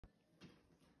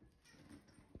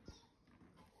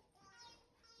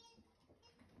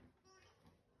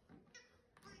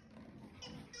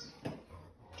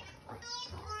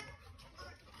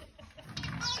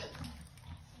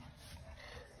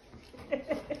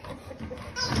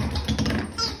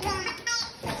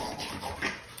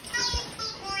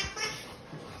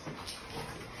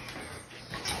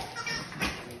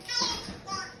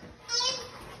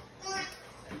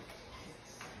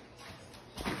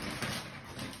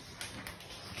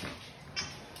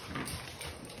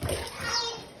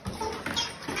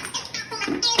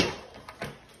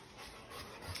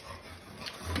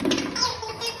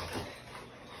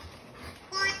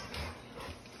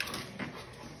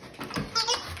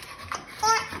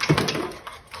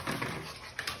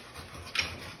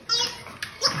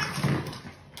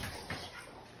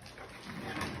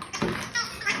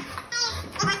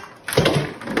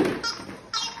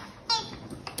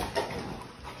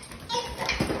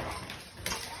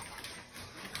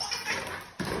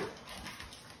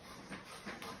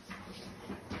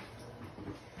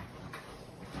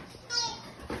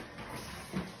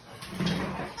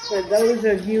For those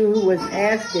of you who was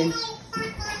asking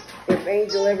if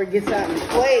Angel ever gets out and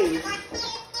plays,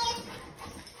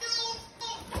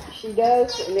 she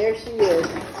does, and there she is.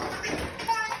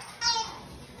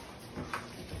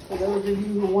 For those of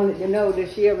you who wanted to know,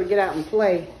 does she ever get out and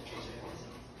play?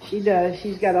 She does.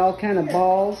 She's got all kind of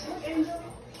balls.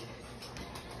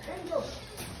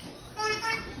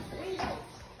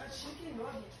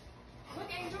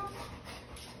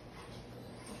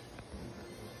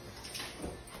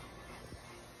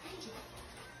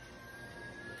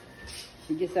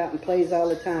 She gets out and plays all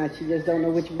the time. She just don't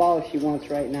know which ball she wants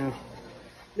right now.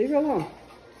 Leave her alone.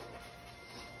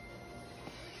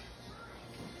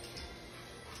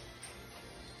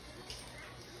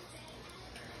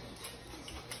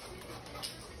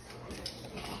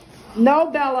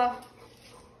 No, Bella.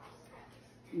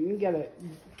 You gotta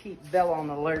keep Bella on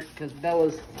alert because Bella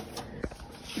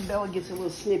gets a little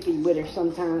snippy with her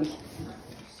sometimes.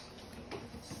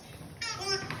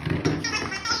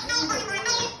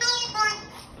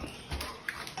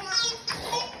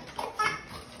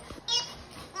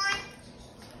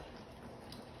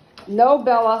 No,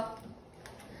 Bella.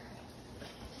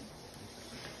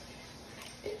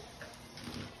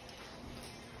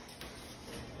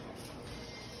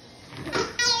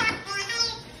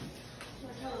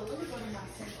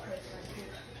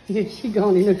 She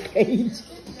going in her cage.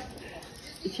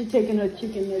 She taking her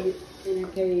chicken nugget in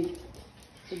her cage.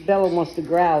 Bella wants to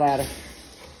growl at her.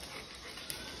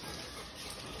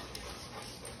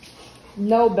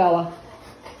 No, Bella.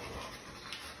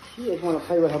 She just want to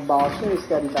play with her ball. She ain't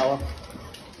studying Bella.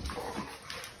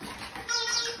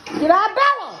 Get out,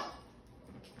 Bella!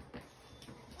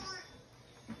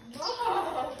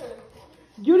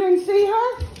 You didn't see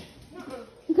her?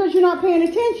 Because you're not paying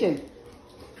attention.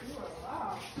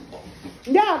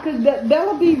 Yeah, because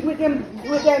Bella be with them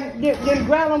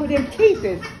growling with them teeth.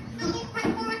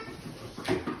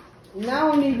 Now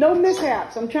I don't need no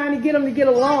mishaps. I'm trying to get them to get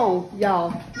along,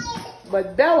 y'all.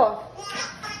 But Bella,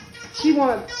 she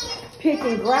want to pick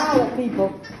and growl at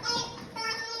people.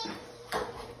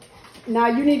 Now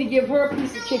you need to give her a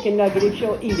piece of chicken nugget if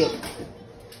she'll eat it.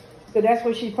 Because that's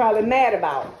what she's probably mad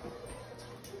about.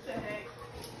 What the heck?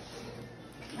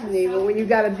 When you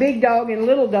got a big dog and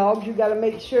little dogs, you got to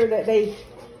make sure that they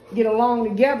get along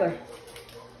together.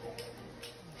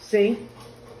 See?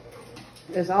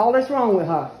 That's all that's wrong with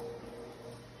her.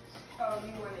 Oh,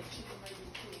 you want a chicken nugget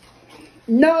too?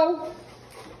 No.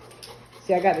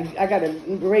 See, I got to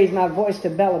raise my voice to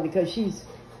Bella because she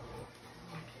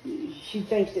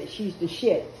thinks that she's the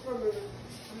shit.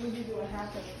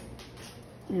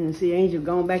 And see, Angel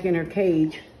going back in her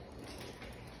cage.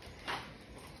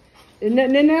 Isn't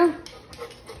nothing in there?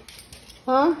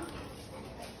 Huh?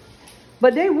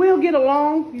 But they will get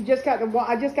along. I just got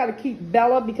to keep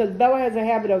Bella because Bella has a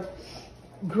habit of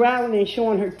growling and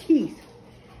showing her teeth.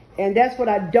 And that's what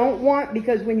I don't want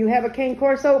because when you have a cane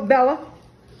corso, Bella,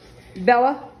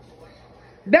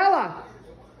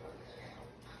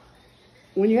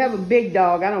 when you have a big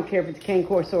dog, I don't care if it's cane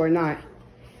corso or not.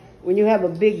 When you have a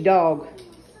big dog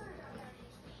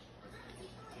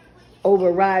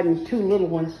overriding two little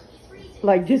ones,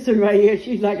 like this one right here,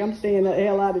 she's like, I'm staying the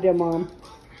hell out of there, Mom.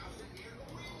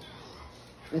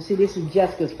 And see, this is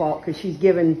Jessica's fault because she's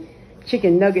giving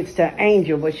chicken nuggets to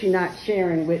Angel, but she's not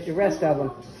sharing with the rest of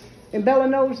them. And Bella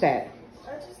knows that.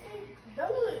 I just think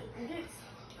Bella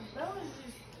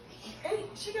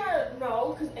she gotta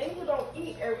know because Angel don't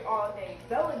eat all day.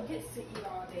 Bella gets to eat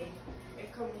all day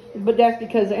and come here. But that's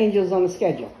because Angel's on the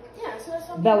schedule. Yeah, so that's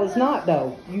something. Bella's not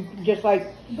though. You just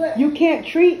like you can't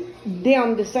treat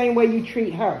them the same way you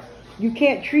treat her. You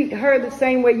can't treat her the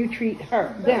same way you treat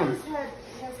her. Them.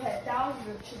 Has had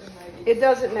thousands of chicken nuggets. It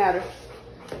doesn't matter.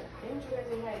 Angel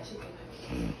hasn't had chicken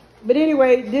nuggets. But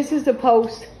anyway, this is the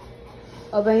post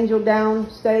of Angel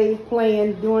down, stay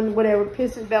playing, doing whatever,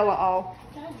 pissing Bella off.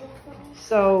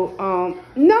 So,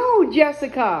 no,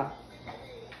 Jessica.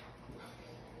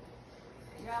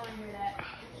 Y'all wanna hear that?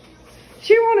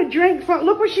 She want to drink from,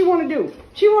 look what she want to do.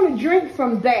 She want to drink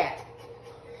from that.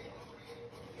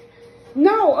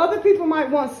 No, other people might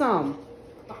want some.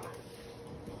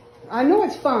 I know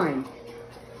it's fine.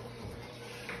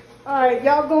 All right,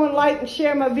 y'all go and like and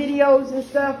share my videos and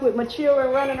stuff with my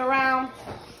children running around.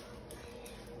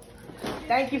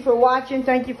 Thank you for watching.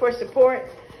 Thank you for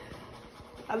support.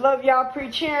 I love y'all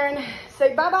pre-cheering.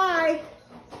 Say bye-bye.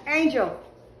 Angel.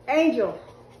 Angel.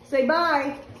 Say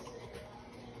bye.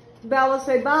 Bella,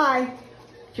 say bye.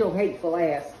 Your hateful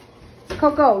ass.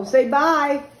 Coco, say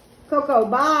bye. Coco,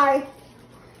 bye.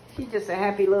 She's just a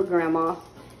happy little grandma.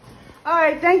 All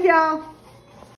right, thank y'all.